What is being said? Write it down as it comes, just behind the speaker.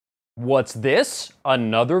What's this?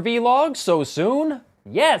 Another vlog so soon?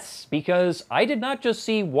 Yes, because I did not just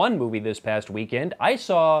see one movie this past weekend, I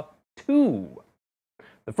saw two.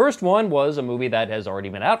 The first one was a movie that has already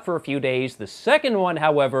been out for a few days. The second one,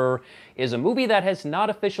 however, is a movie that has not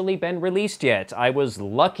officially been released yet. I was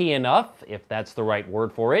lucky enough, if that's the right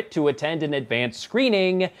word for it, to attend an advanced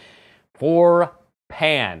screening for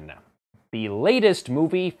Pan, the latest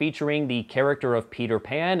movie featuring the character of Peter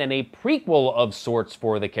Pan and a prequel of sorts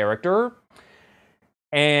for the character.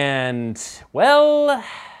 And, well,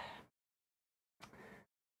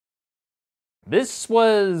 this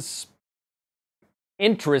was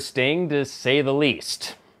interesting, to say the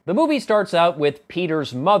least. The movie starts out with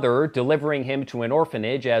Peter's mother delivering him to an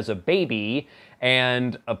orphanage as a baby,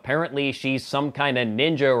 and apparently she's some kind of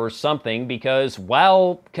ninja or something because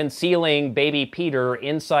while concealing baby Peter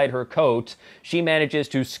inside her coat, she manages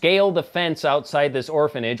to scale the fence outside this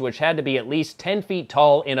orphanage, which had to be at least 10 feet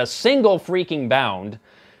tall in a single freaking bound.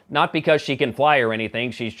 Not because she can fly or anything,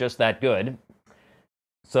 she's just that good.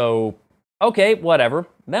 So, okay, whatever.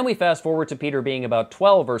 Then we fast forward to Peter being about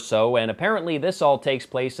 12 or so, and apparently this all takes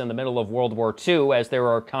place in the middle of World War II, as there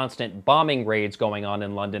are constant bombing raids going on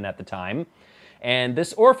in London at the time. And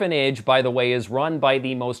this orphanage, by the way, is run by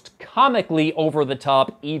the most comically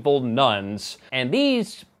over-the-top evil nuns. And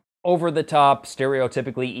these over-the-top,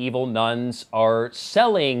 stereotypically evil nuns are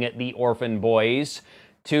selling the orphan boys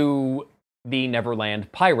to the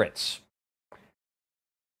Neverland pirates.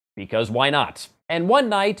 Because why not? And one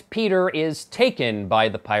night, Peter is taken by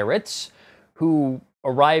the pirates, who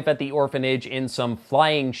arrive at the orphanage in some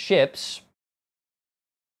flying ships.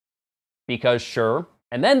 Because sure.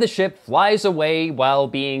 And then the ship flies away while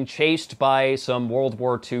being chased by some World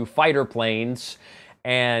War II fighter planes.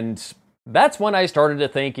 And that's when I started to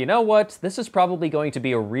think, you know what? This is probably going to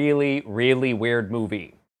be a really, really weird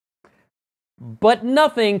movie. But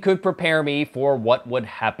nothing could prepare me for what would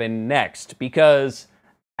happen next, because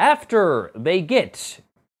after they get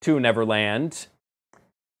to Neverland,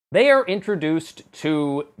 they are introduced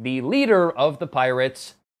to the leader of the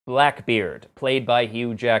pirates, Blackbeard, played by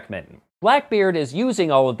Hugh Jackman. Blackbeard is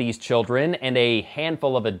using all of these children, and a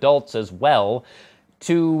handful of adults as well,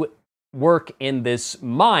 to work in this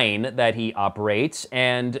mine that he operates,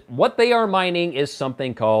 and what they are mining is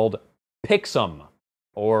something called Pixum,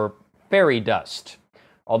 or fairy dust.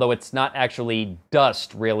 Although it's not actually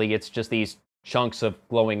dust, really, it's just these chunks of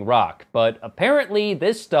glowing rock. But apparently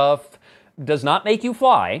this stuff does not make you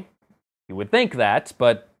fly. You would think that,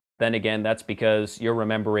 but then again, that's because you're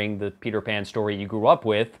remembering the Peter Pan story you grew up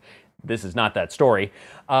with. This is not that story.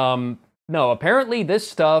 No, apparently this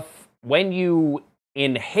stuff, when you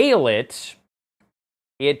inhale it,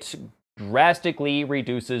 it drastically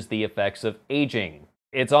reduces the effects of aging.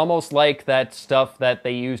 It's almost like that stuff that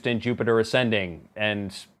they used in Jupiter Ascending, and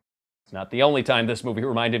it's not the only time this movie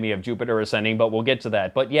reminded me of Jupiter Ascending, but we'll get to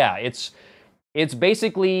that. But yeah, it's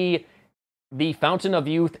basically the Fountain of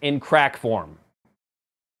Youth in crack form.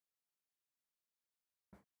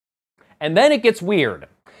 And then it gets weird.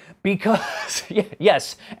 Because,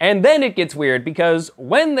 yes, and then it gets weird because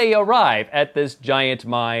when they arrive at this giant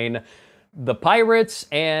mine, the pirates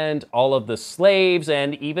and all of the slaves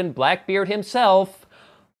and even Blackbeard himself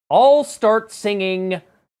all start singing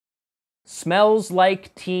 "Smells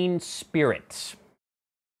Like Teen Spirit."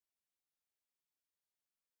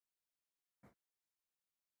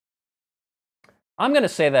 I'm going to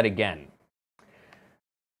say that again.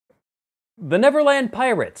 The Neverland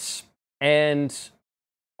pirates and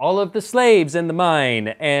all of the slaves in the mine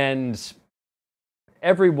and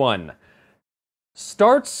everyone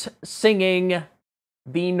starts singing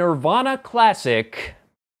the Nirvana classic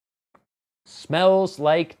 "Smells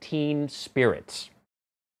Like Teen Spirit."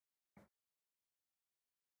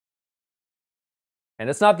 And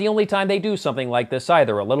it's not the only time they do something like this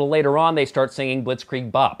either. A little later on, they start singing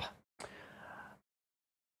Blitzkrieg Bop.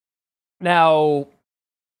 Now,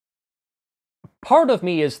 part of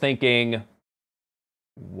me is thinking,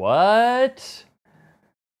 what?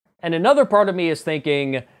 And another part of me is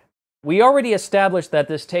thinking, we already established that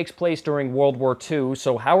this takes place during World War II,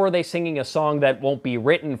 so how are they singing a song that won't be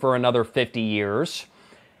written for another 50 years?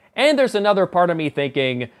 And there's another part of me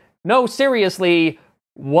thinking, no, seriously,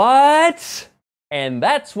 what? And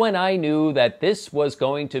that's when I knew that this was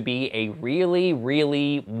going to be a really,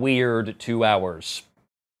 really weird 2 hours.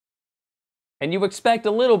 And you expect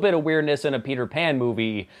a little bit of weirdness in a Peter Pan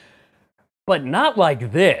movie, but not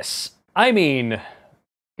like this. I mean,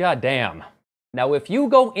 goddamn. Now, if you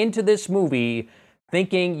go into this movie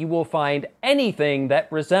thinking you will find anything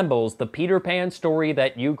that resembles the Peter Pan story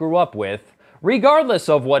that you grew up with, regardless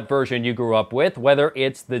of what version you grew up with, whether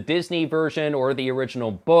it's the Disney version or the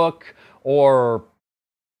original book or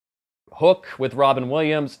Hook with Robin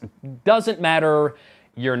Williams, doesn't matter.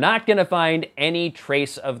 You're not going to find any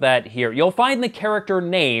trace of that here. You'll find the character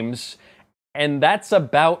names, and that's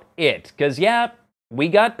about it. Because, yeah, we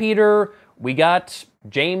got Peter, we got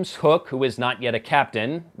James Hook, who is not yet a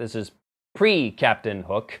captain. This is pre-Captain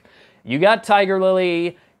Hook. You got Tiger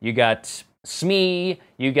Lily, you got Smee,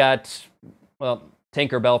 you got, well,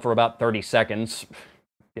 Tinkerbell for about 30 seconds.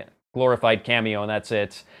 Yeah, glorified cameo, and that's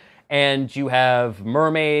it. And you have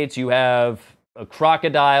mermaids, you have a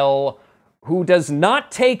crocodile, who does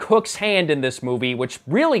not take Hook's hand in this movie, which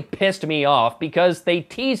really pissed me off because they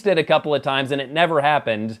teased it a couple of times and it never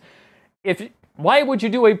happened. Why would you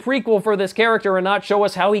do a prequel for this character and not show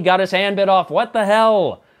us how he got his hand bit off? What the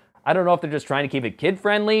hell? I don't know if they're just trying to keep it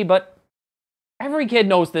kid-friendly, but every kid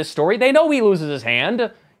knows this story. They know he loses his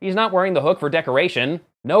hand. He's not wearing the hook for decoration.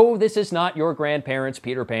 No, this is not your grandparents'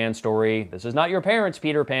 Peter Pan story. This is not your parents'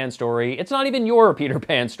 Peter Pan story. It's not even your Peter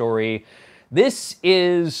Pan story. This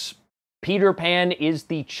is Peter Pan is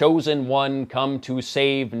the chosen one come to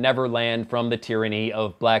save Neverland from the tyranny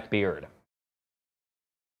of Blackbeard.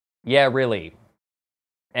 Yeah, really.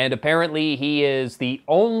 And apparently he is the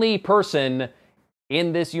only person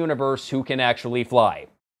in this universe who can actually fly.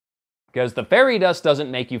 Because the fairy dust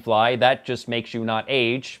doesn't make you fly, that just makes you not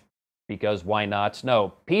age. Because why not?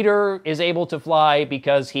 No, Peter is able to fly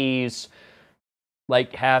because he's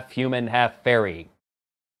like half human, half fairy.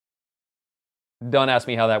 Don't ask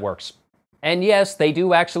me how that works. And yes, they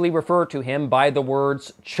do actually refer to him by the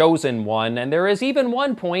words chosen one, and there is even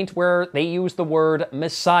one point where they use the word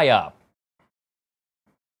Messiah.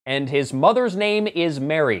 And his mother's name is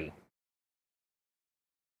Mary.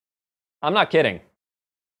 I'm not kidding.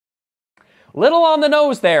 Little on the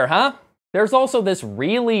nose there, huh? There's also this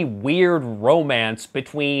really weird romance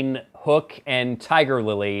between Hook and Tiger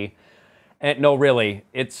Lily. And no, really,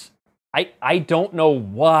 I don't know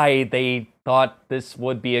why they thought this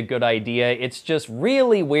would be a good idea. It's just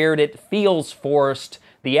really weird. It feels forced.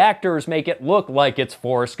 The actors make it look like it's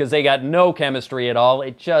forced because they got no chemistry at all.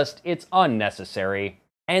 It's unnecessary.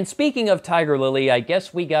 And speaking of Tiger Lily, I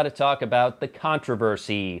guess we got to talk about the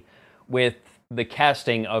controversy with the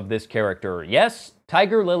casting of this character. Yes,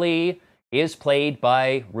 Tiger Lily is played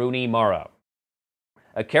by Rooney Mara,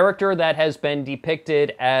 a character that has been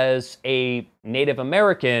depicted as a Native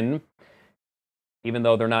American, even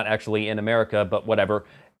though they're not actually in America, but whatever.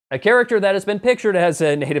 A character that has been pictured as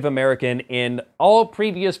a Native American in all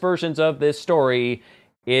previous versions of this story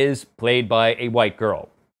is played by a white girl.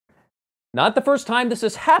 Not the first time this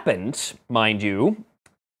has happened, mind you.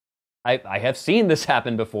 I have seen this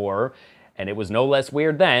happen before, and it was no less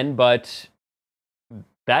weird then, but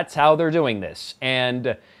that's how they're doing this.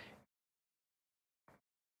 And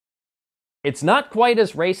it's not quite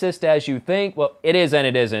as racist as you think. Well, it is and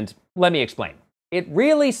it isn't. Let me explain. It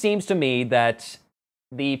really seems to me that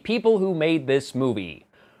the people who made this movie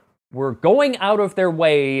were going out of their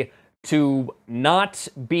way to not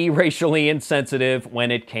be racially insensitive when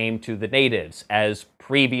it came to the natives, as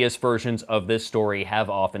previous versions of this story have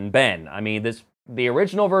often been. I mean, the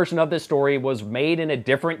original version of this story was made in a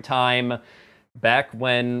different time, back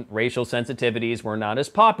when racial sensitivities were not as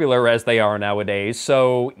popular as they are nowadays,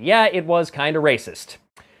 so yeah, it was kind of racist.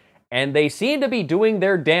 And they seem to be doing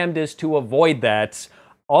their damnedest to avoid that,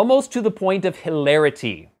 almost to the point of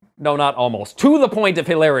hilarity. No, not almost. To the point of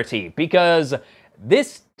hilarity, because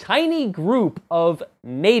this tiny group of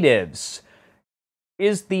natives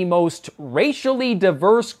is the most racially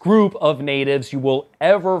diverse group of natives you will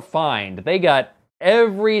ever find. They got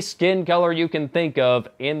every skin color you can think of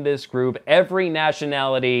in this group, every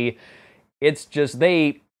nationality. It's just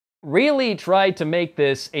they really tried to make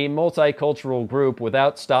this a multicultural group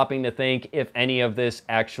without stopping to think if any of this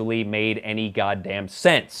actually made any goddamn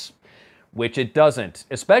sense. Which it doesn't,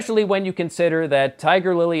 especially when you consider that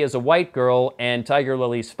Tiger Lily is a white girl and Tiger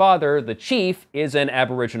Lily's father, the chief, is an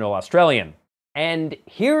Aboriginal Australian. And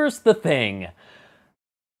here's the thing.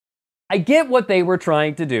 I get what they were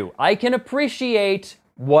trying to do. I can appreciate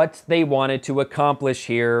what they wanted to accomplish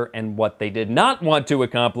here and what they did not want to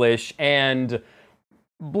accomplish, and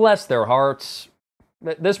bless their hearts.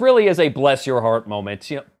 This really is a bless your heart moment.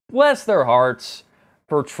 You know, bless their hearts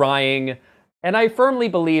for trying, and I firmly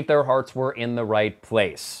believe their hearts were in the right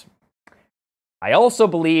place. I also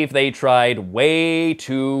believe they tried way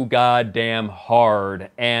too goddamn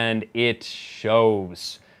hard, and it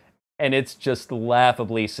shows. And it's just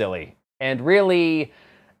laughably silly. And really,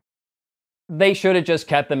 they should have just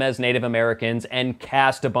kept them as Native Americans and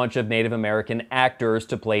cast a bunch of Native American actors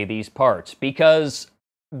to play these parts. Because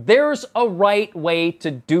there's a right way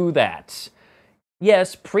to do that.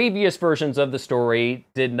 Yes, previous versions of the story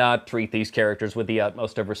did not treat these characters with the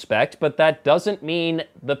utmost of respect, but that doesn't mean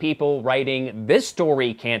the people writing this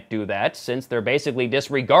story can't do that, since they're basically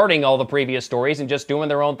disregarding all the previous stories and just doing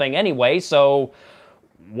their own thing anyway, so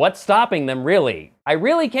what's stopping them, really? I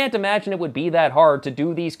really can't imagine it would be that hard to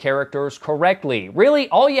do these characters correctly. Really,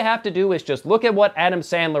 all you have to do is just look at what Adam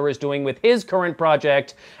Sandler is doing with his current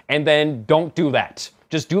project, and then don't do that.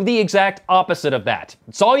 Just do the exact opposite of that.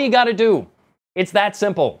 It's all you gotta do. It's that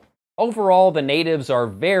simple. Overall, the natives are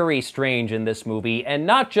very strange in this movie, and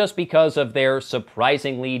not just because of their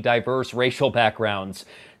surprisingly diverse racial backgrounds.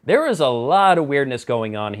 There is a lot of weirdness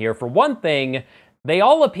going on here. For one thing, they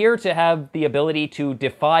all appear to have the ability to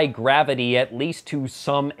defy gravity, at least to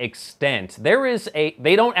some extent.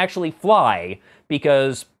 They don't actually fly,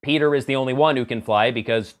 because Peter is the only one who can fly,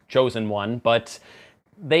 because chosen one, but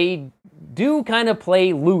they do kind of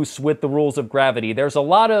play loose with the rules of gravity. There's a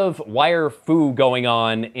lot of wire fu going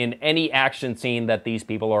on in any action scene that these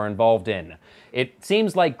people are involved in. It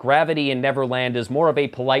seems like gravity in Neverland is more of a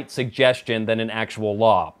polite suggestion than an actual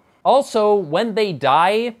law. Also, when they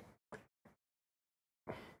die,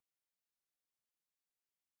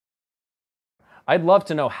 I'd love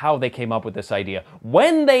to know how they came up with this idea.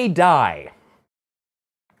 When they die,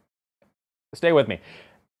 stay with me,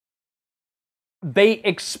 they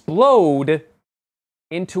explode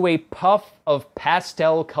into a puff of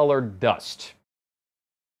pastel-colored dust.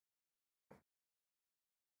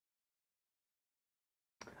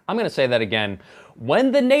 I'm going to say that again.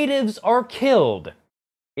 When the natives are killed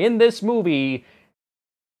in this movie,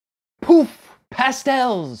 poof,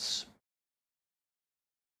 pastels.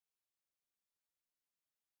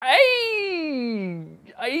 I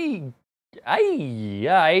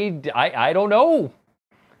don't know.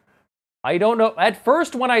 I don't know. At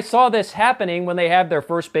first, when I saw this happening, when they had their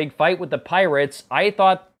first big fight with the pirates, I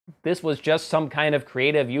thought this was just some kind of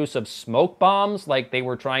creative use of smoke bombs, like they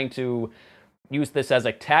were trying to use this as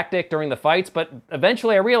a tactic during the fights, but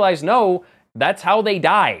eventually I realized, no, that's how they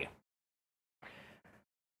die.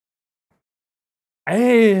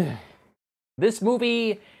 This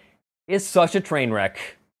movie is such a train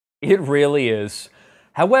wreck. It really is.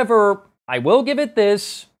 However, I will give it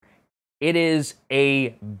this. It is a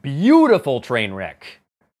beautiful train wreck.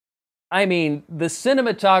 I mean, the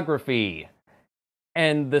cinematography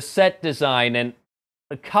and the set design and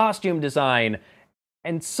the costume design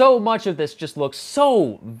and so much of this just looks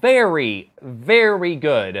so very, very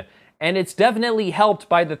good. And it's definitely helped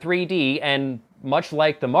by the 3D, and much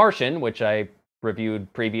like The Martian, which I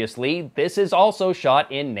reviewed previously, this is also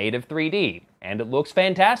shot in native 3D, and it looks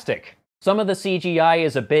fantastic. Some of the CGI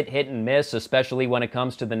is a bit hit and miss, especially when it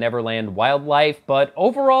comes to the Neverland wildlife, but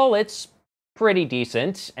overall it's pretty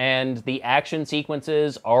decent, and the action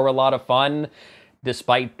sequences are a lot of fun,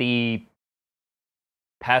 despite the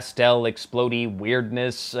pastel explodey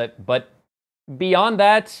weirdness, but beyond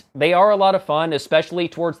that, they are a lot of fun, especially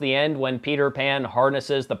towards the end when Peter Pan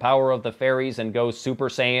harnesses the power of the fairies and goes Super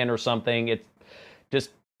Saiyan or something. It's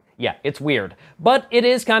just, yeah, it's weird, but it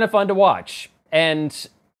is kind of fun to watch. And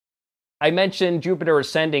I mentioned Jupiter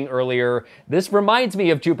Ascending earlier. This reminds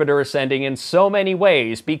me of Jupiter Ascending in so many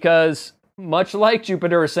ways, because much like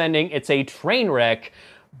Jupiter Ascending, it's a train wreck,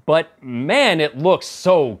 but man, it looks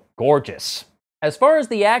so gorgeous. As far as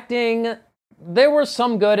the acting, there were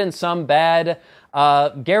some good and some bad.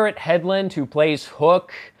 Garrett Hedlund, who plays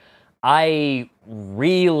Hook, I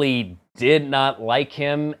really did not like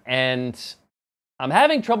him, and I'm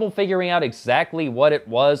having trouble figuring out exactly what it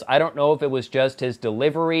was. I don't know if it was just his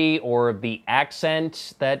delivery or the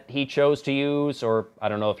accent that he chose to use, or I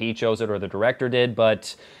don't know if he chose it or the director did,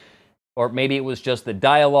 but, or maybe it was just the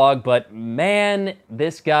dialogue, but man,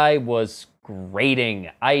 this guy was grating.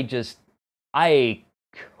 I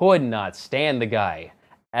could not stand the guy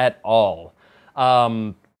at all.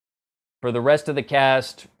 For the rest of the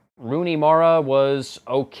cast, Rooney Mara was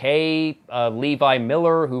okay. Levi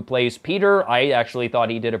Miller, who plays Peter, I actually thought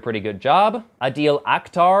he did a pretty good job. Adil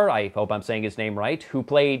Akhtar, I hope I'm saying his name right, who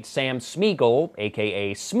played Sam Smeagol,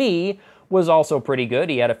 aka Smee, was also pretty good.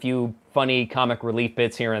 He had a few funny comic relief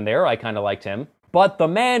bits here and there. I kind of liked him. But the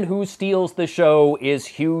man who steals the show is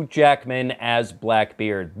Hugh Jackman as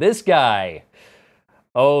Blackbeard. This guy,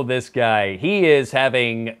 oh, this guy, he is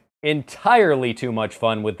having entirely too much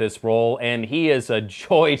fun with this role, and he is a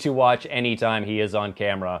joy to watch anytime he is on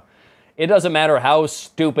camera. It doesn't matter how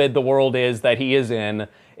stupid the world is that he is in.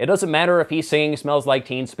 It doesn't matter if he's singing Smells Like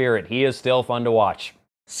Teen Spirit. He is still fun to watch.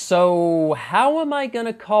 So, how am I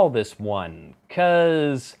gonna call this one?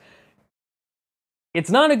 'Cause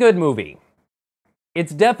it's not a good movie.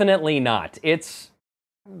 It's definitely not. It's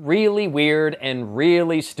really weird and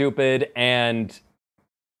really stupid, and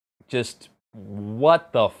just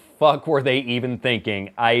what the fuck were they even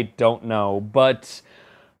thinking? I don't know. But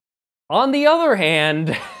on the other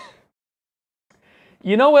hand,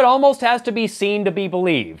 you know, it almost has to be seen to be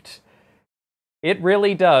believed. It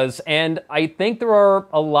really does, and I think there are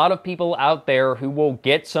a lot of people out there who will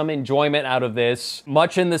get some enjoyment out of this,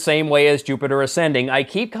 much in the same way as Jupiter Ascending. I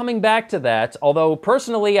keep coming back to that, although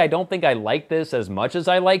personally I don't think I like this as much as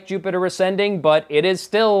I like Jupiter Ascending, but it is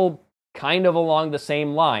still kind of along the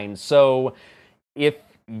same lines. So if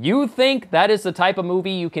you think that is the type of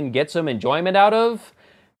movie you can get some enjoyment out of,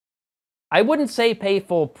 I wouldn't say pay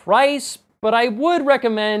full price, but I would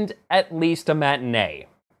recommend at least a matinee.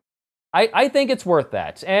 I think it's worth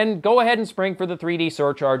that, and go ahead and spring for the 3D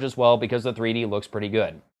surcharge as well, because the 3D looks pretty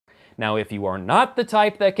good. Now, if you are not the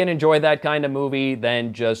type that can enjoy that kind of movie,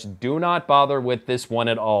 then just do not bother with this one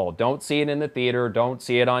at all. Don't see it in the theater, don't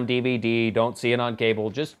see it on DVD, don't see it on cable,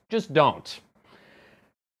 just don't.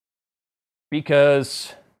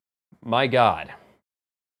 Because, my God.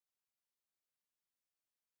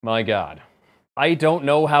 My God. I don't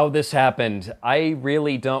know how this happened. I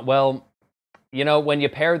really don't. Well, you know, when you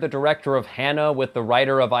pair the director of Hannah with the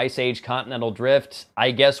writer of Ice Age Continental Drift,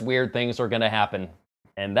 I guess weird things are gonna happen.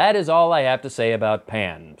 And that is all I have to say about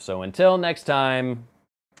Pan. So until next time,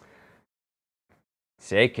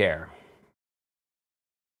 take care.